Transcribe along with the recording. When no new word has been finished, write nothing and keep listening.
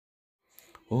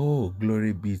Oh,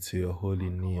 glory be to your holy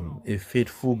name. A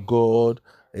faithful God,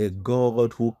 a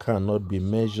God who cannot be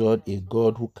measured, a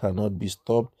God who cannot be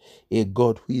stopped, a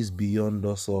God who is beyond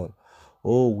us all.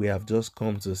 Oh, we have just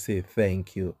come to say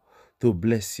thank you, to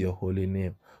bless your holy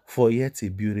name for yet a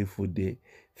beautiful day.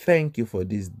 Thank you for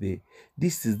this day.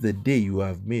 This is the day you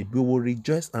have made. We will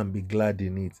rejoice and be glad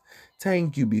in it.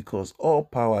 Thank you because all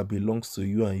power belongs to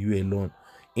you and you alone.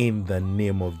 In the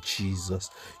name of Jesus,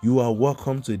 you are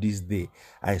welcome to this day.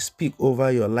 I speak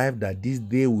over your life that this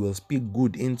day will speak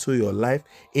good into your life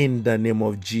in the name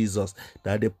of Jesus.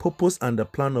 That the purpose and the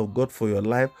plan of God for your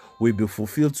life will be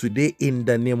fulfilled today in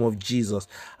the name of Jesus.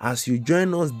 As you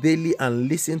join us daily and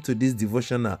listen to this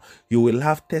devotional, you will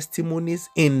have testimonies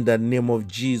in the name of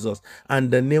Jesus, and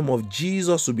the name of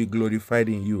Jesus will be glorified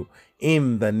in you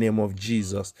in the name of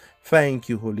Jesus. Thank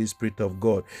you, Holy Spirit of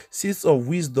God. Seeds of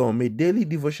Wisdom, a daily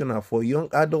devotional for young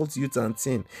adults, youth, and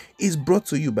teen, is brought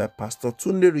to you by Pastor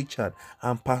Tunde Richard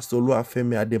and Pastor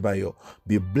Oluwafemi Adebayo.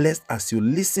 Be blessed as you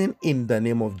listen in the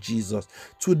name of Jesus.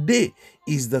 Today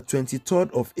is the 23rd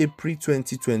of April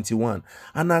 2021,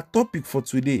 and our topic for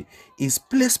today is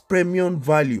place premium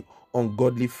value on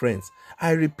godly friends.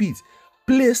 I repeat,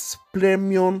 place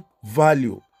premium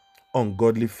value on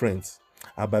godly friends.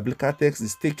 Our biblical text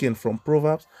is taken from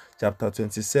Proverbs chapter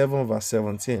 27, verse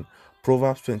 17.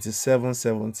 Proverbs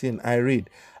 27:17. I read,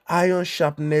 iron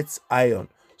sharpeneth iron,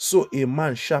 so a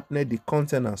man sharpeneth the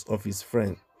countenance of his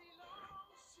friend.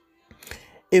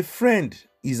 A friend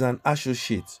is an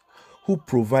associate who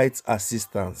provides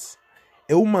assistance.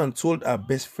 A woman told her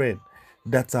best friend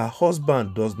that her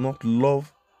husband does not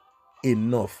love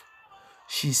enough.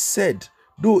 She said,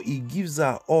 though he gives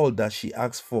her all that she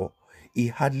asks for, he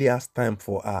hardly has time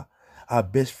for her. Her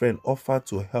best friend offered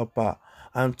to help her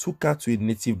and took her to a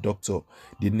native doctor.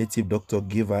 The native doctor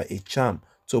gave her a charm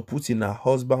to put in her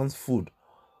husband's food,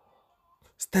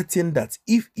 stating that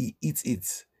if he eats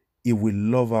it, he will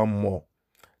love her more.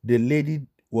 The lady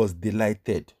was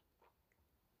delighted.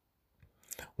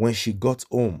 When she got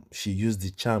home, she used the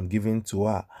charm given to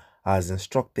her as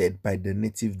instructed by the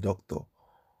native doctor.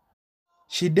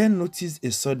 She then noticed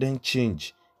a sudden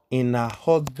change in her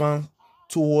husband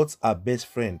towards her best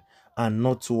friend and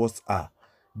not towards her.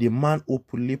 The man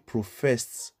openly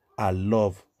professed her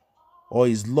love or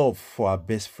his love for her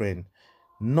best friend.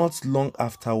 Not long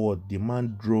afterward, the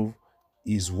man drove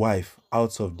his wife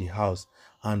out of the house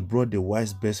and brought the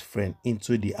wife's best friend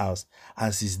into the house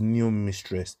as his new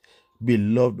mistress.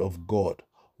 Beloved of God,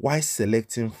 while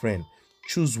selecting friend,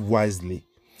 choose wisely.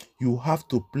 You have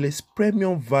to place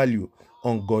premium value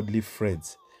on godly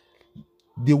friends.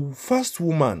 The first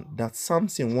woman that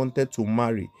Samson wanted to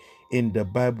marry in the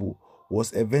Bible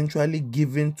was eventually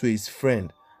given to his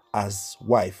friend as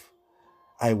wife.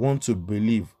 I want to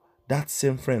believe that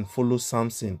same friend follows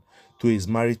Samson to his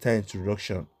marital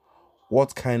introduction.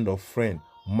 What kind of friend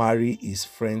marry his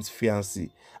friend's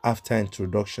fiancé after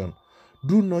introduction?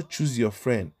 Do not choose your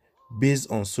friend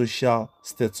based on social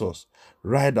status.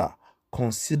 Rather,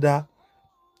 consider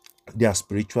their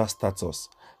spiritual status.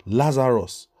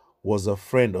 Lazarus was a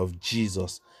friend of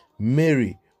Jesus.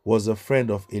 Mary was a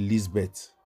friend of Elizabeth.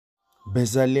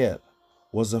 Bezalel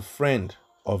was a friend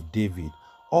of David.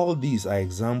 All these are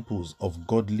examples of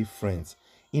godly friends.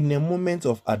 In a moment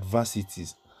of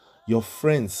adversities, your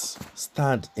friends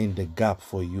stand in the gap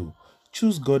for you.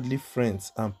 Choose godly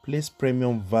friends and place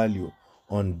premium value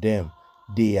on them.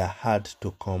 They are hard to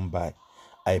come by.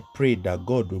 I pray that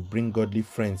God will bring godly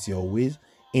friends your ways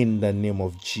in the name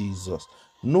of Jesus.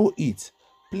 Know it.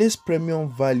 Place premium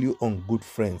value on good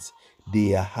friends.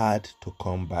 They are hard to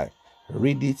come by.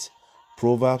 Read it.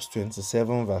 Proverbs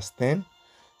 27 verse 10,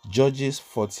 Judges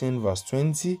 14 verse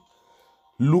 20,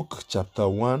 Luke chapter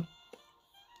 1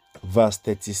 verse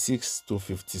 36 to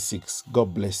 56.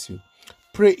 God bless you.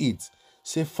 Pray it.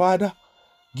 Say, Father,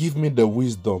 give me the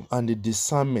wisdom and the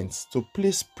discernment to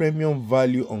place premium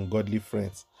value on godly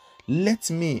friends. Let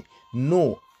me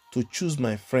know to choose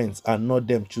my friends and not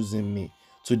them choosing me,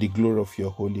 to the glory of your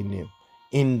holy name.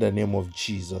 In the name of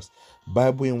Jesus.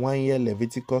 Bible in 1 year,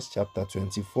 Leviticus chapter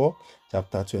 24,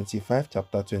 chapter 25,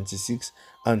 chapter 26,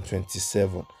 and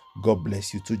 27. God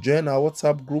bless you. To join our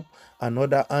WhatsApp group and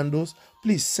other handles,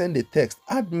 please send a text,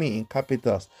 add me in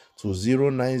capitals to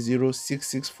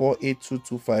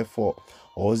 09066482254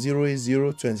 or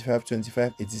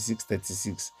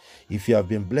 08025258636. If you have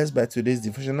been blessed by today's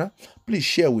devotional, please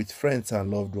share with friends and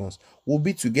loved ones. We'll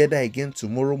be together again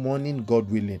tomorrow morning,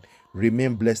 God willing.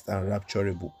 Remain blessed and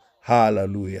rapturable.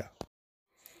 Hallelujah.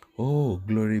 Oh,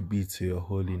 glory be to your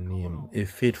holy name. A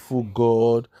faithful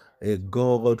God, a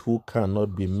God who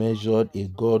cannot be measured, a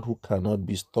God who cannot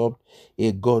be stopped,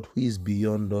 a God who is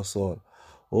beyond us all.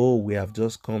 Oh, we have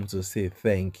just come to say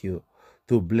thank you,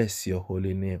 to bless your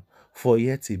holy name for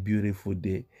yet a beautiful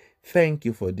day. Thank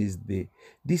you for this day.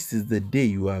 This is the day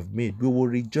you have made. We will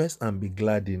rejoice and be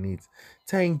glad in it.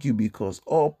 Thank you because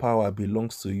all power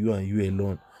belongs to you and you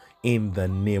alone. In the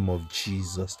name of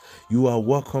Jesus, you are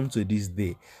welcome to this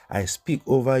day. I speak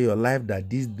over your life that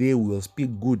this day will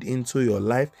speak good into your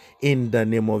life in the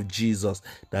name of Jesus.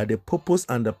 That the purpose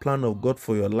and the plan of God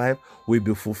for your life will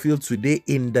be fulfilled today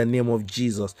in the name of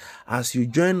Jesus. As you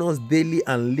join us daily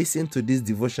and listen to this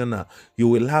devotional, you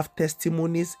will have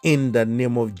testimonies in the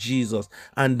name of Jesus,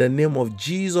 and the name of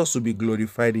Jesus will be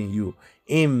glorified in you.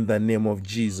 In the name of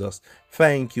Jesus.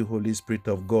 Thank you, Holy Spirit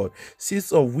of God.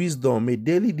 Seeds of Wisdom, a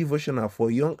daily devotional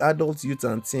for young adults, youth,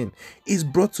 and teen, is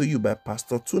brought to you by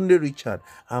Pastor Tunde Richard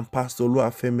and Pastor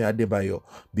Oluwafemi Adebayo.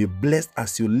 Be blessed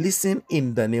as you listen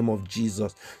in the name of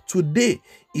Jesus. Today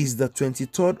is the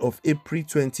 23rd of April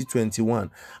 2021,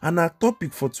 and our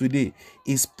topic for today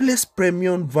is place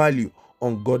premium value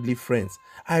on godly friends.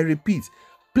 I repeat,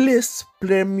 place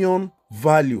premium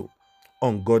value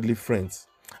on godly friends.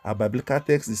 Our biblical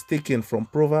text is taken from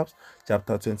Proverbs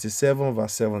chapter 27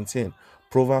 verse 17.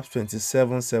 Proverbs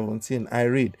 27:17. I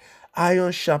read,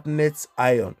 iron sharpeneth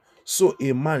iron, so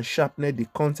a man sharpeneth the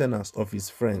countenance of his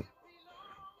friend.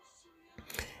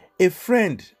 A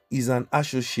friend is an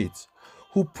associate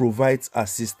who provides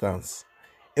assistance.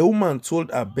 A woman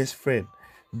told her best friend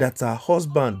that her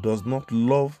husband does not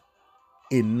love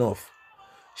enough.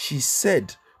 She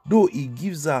said, though he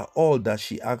gives her all that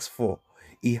she asks for,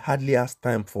 he hardly has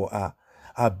time for her.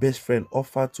 Her best friend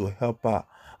offered to help her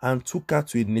and took her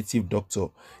to a native doctor.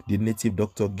 The native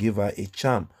doctor gave her a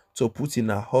charm to put in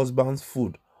her husband's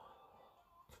food,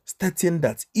 stating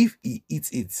that if he eats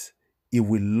it, he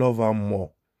will love her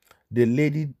more. The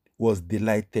lady was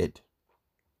delighted.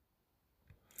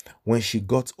 When she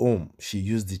got home, she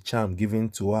used the charm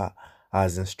given to her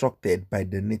as instructed by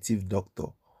the native doctor.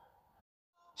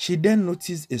 She then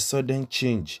noticed a sudden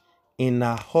change in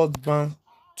her husband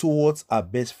towards her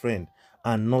best friend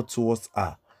and not towards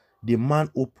her. The man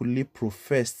openly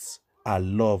professed her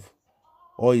love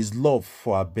or his love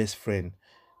for her best friend.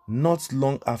 Not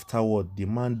long afterward, the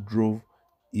man drove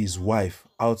his wife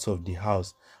out of the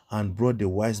house and brought the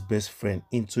wife's best friend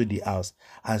into the house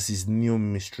as his new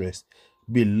mistress.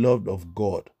 Beloved of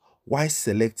God, while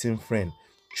selecting friend,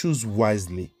 choose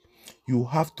wisely. You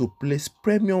have to place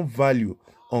premium value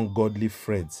on godly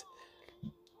friends.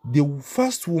 The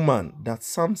first woman that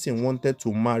Samson wanted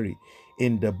to marry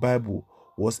in the Bible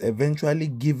was eventually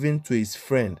given to his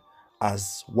friend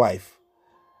as wife.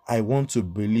 I want to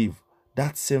believe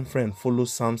that same friend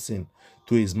follows Samson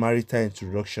to his marital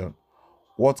introduction.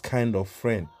 What kind of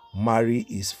friend marry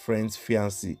his friend's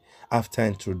fiancé after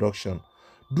introduction?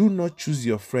 Do not choose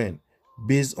your friend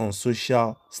based on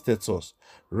social status.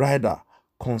 Rather,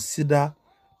 consider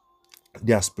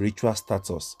their spiritual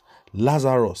status.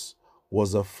 Lazarus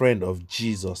was a friend of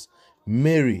Jesus.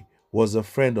 Mary was a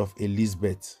friend of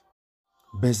Elizabeth.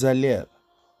 Bezalel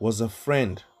was a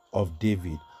friend of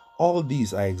David. All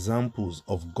these are examples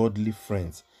of godly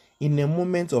friends. In a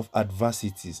moment of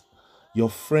adversities, your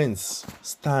friends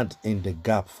stand in the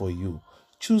gap for you.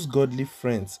 Choose godly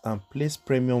friends and place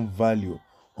premium value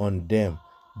on them.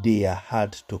 They are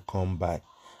hard to come by.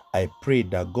 I pray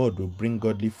that God will bring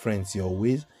godly friends your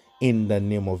way in the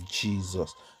name of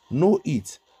Jesus. Know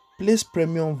it. Place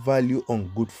premium value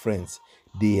on good friends.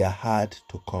 They are hard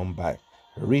to come by.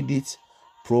 Read it.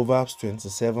 Proverbs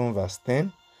 27 verse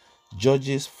 10,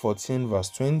 Judges 14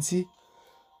 verse 20,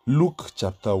 Luke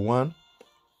chapter 1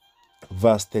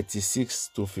 verse 36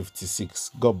 to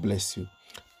 56. God bless you.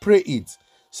 Pray it.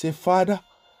 Say, Father,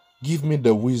 give me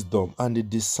the wisdom and the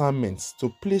discernment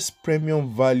to place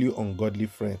premium value on godly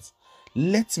friends.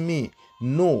 Let me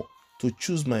know to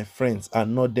choose my friends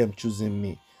and not them choosing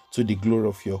me, to the glory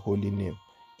of your holy name.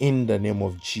 In the name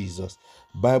of Jesus.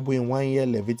 Bible in 1 year,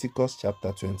 Leviticus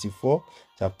chapter 24,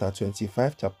 chapter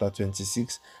 25, chapter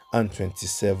 26, and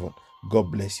 27.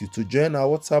 God bless you. To join our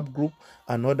WhatsApp group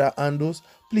and other handles,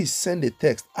 please send a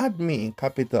text, add me in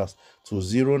capitals to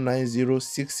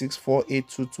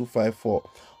 09066482254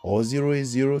 or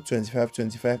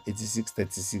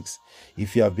 08025258636.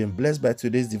 If you have been blessed by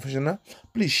today's devotional,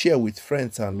 please share with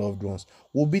friends and loved ones.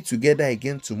 We'll be together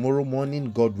again tomorrow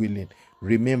morning, God willing.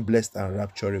 Remain blessed and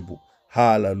rapturable.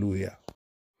 Hallelujah.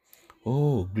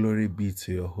 Oh, glory be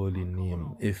to your holy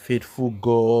name. A faithful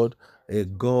God, a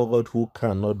God who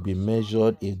cannot be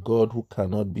measured, a God who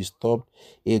cannot be stopped,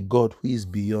 a God who is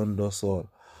beyond us all.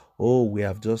 Oh, we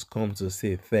have just come to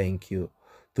say thank you,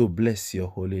 to bless your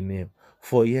holy name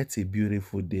for yet a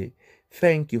beautiful day.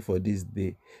 Thank you for this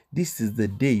day. This is the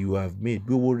day you have made.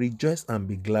 We will rejoice and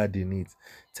be glad in it.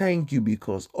 Thank you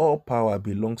because all power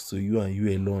belongs to you and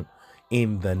you alone.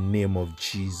 In the name of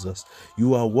Jesus,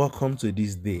 you are welcome to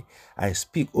this day. I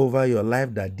speak over your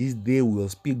life that this day will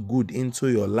speak good into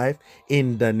your life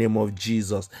in the name of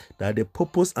Jesus. That the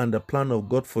purpose and the plan of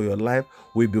God for your life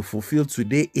will be fulfilled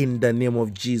today in the name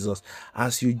of Jesus.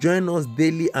 As you join us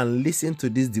daily and listen to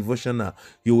this devotional,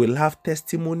 you will have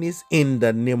testimonies in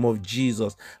the name of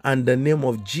Jesus, and the name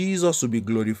of Jesus will be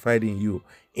glorified in you.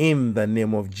 In the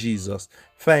name of Jesus.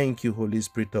 Thank you, Holy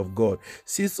Spirit of God.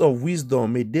 Seeds of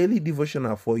Wisdom, a daily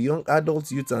devotional for young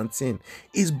adults, youth, and teen,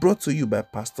 is brought to you by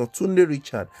Pastor Tunde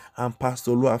Richard and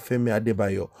Pastor Oluwafemi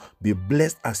Adebayo. Be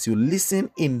blessed as you listen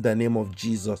in the name of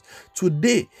Jesus.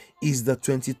 Today is the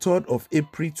 23rd of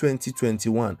April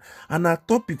 2021, and our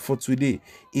topic for today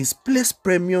is place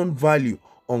premium value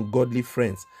on godly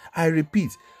friends. I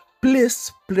repeat, place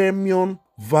premium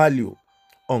value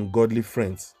on godly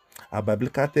friends. Our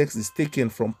biblical text is taken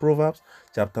from Proverbs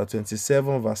chapter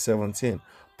 27 verse 17.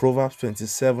 Proverbs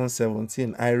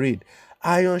 27:17. I read,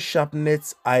 iron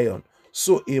sharpeneth iron,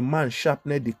 so a man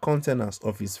sharpeneth the countenance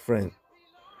of his friend.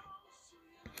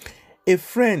 A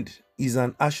friend is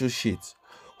an associate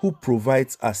who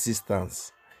provides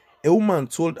assistance. A woman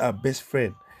told her best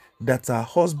friend that her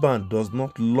husband does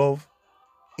not love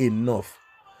enough.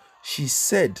 She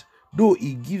said, though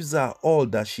he gives her all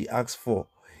that she asks for,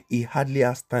 he hardly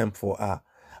has time for her.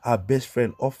 Her best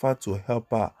friend offered to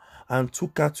help her and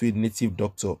took her to a native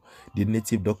doctor. The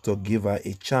native doctor gave her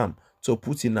a charm to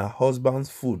put in her husband's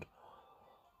food,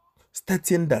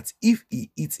 stating that if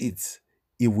he eats it,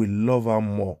 he will love her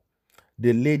more.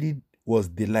 The lady was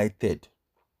delighted.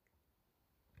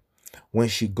 When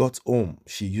she got home,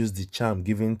 she used the charm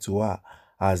given to her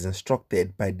as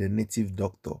instructed by the native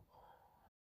doctor.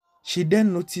 She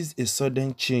then noticed a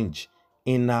sudden change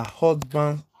in her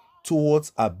husband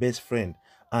towards her best friend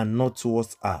and not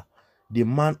towards her. The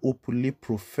man openly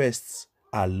professed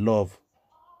his love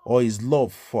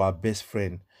for her best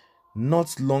friend.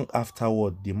 Not long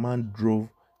afterward, the man drove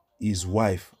his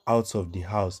wife out of the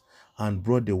house and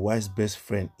brought the wife's best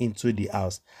friend into the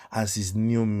house as his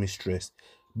new mistress.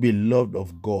 Beloved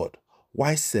of God,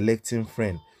 while selecting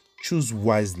friend, choose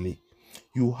wisely.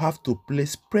 You have to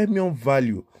place premium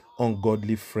value on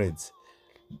godly friends.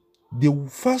 The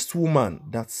first woman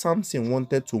that Samson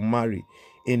wanted to marry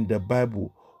in the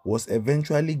Bible was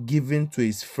eventually given to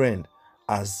his friend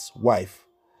as wife.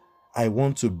 I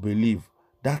want to believe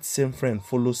that same friend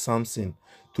follows Samson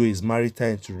to his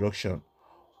marital introduction.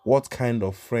 What kind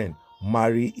of friend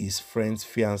marry his friend's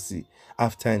fiancé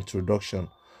after introduction?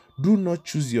 Do not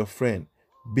choose your friend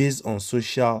based on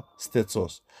social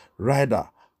status. Rather,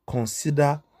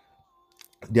 consider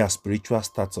their spiritual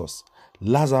status.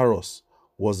 Lazarus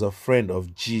was a friend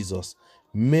of Jesus.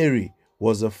 Mary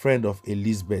was a friend of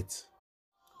Elizabeth.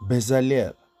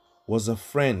 Bezalel was a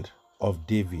friend of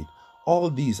David. All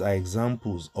these are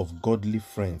examples of godly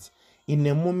friends. In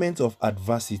a moment of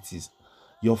adversities,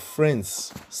 your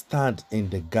friends stand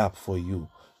in the gap for you.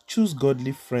 Choose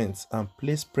godly friends and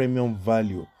place premium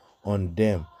value on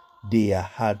them. They are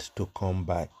hard to come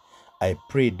by. I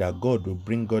pray that God will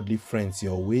bring godly friends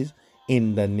your way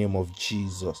in the name of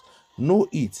Jesus. Know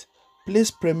it.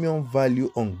 Place premium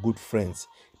value on good friends.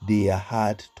 They are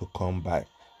hard to come by.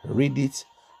 Read it.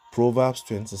 Proverbs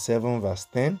 27 verse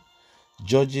 10,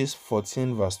 Judges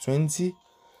 14 verse 20,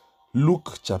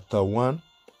 Luke chapter 1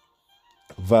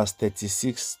 verse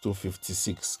 36 to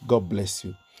 56. God bless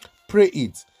you. Pray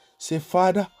it. Say,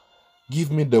 Father,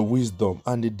 give me the wisdom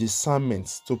and the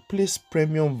discernment to place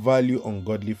premium value on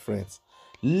godly friends.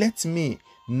 Let me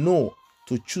know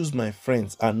to choose my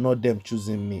friends and not them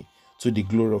choosing me, to the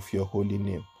glory of your holy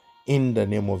name. In the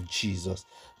name of Jesus.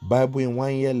 Bible in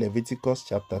 1 year, Leviticus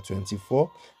chapter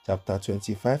 24, chapter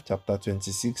 25, chapter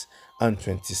 26, and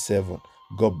 27.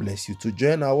 God bless you. To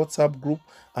join our WhatsApp group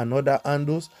and other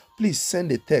handles, please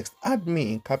send a text. Add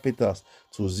me in capitals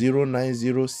to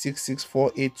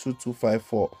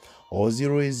 09066482254 or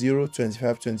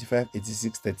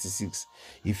 08025258636.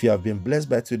 If you have been blessed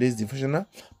by today's devotional,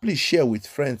 please share with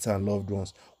friends and loved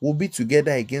ones. We'll be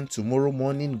together again tomorrow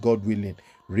morning, God willing.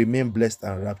 Remain blessed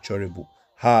and rapturable.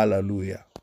 Hallelujah.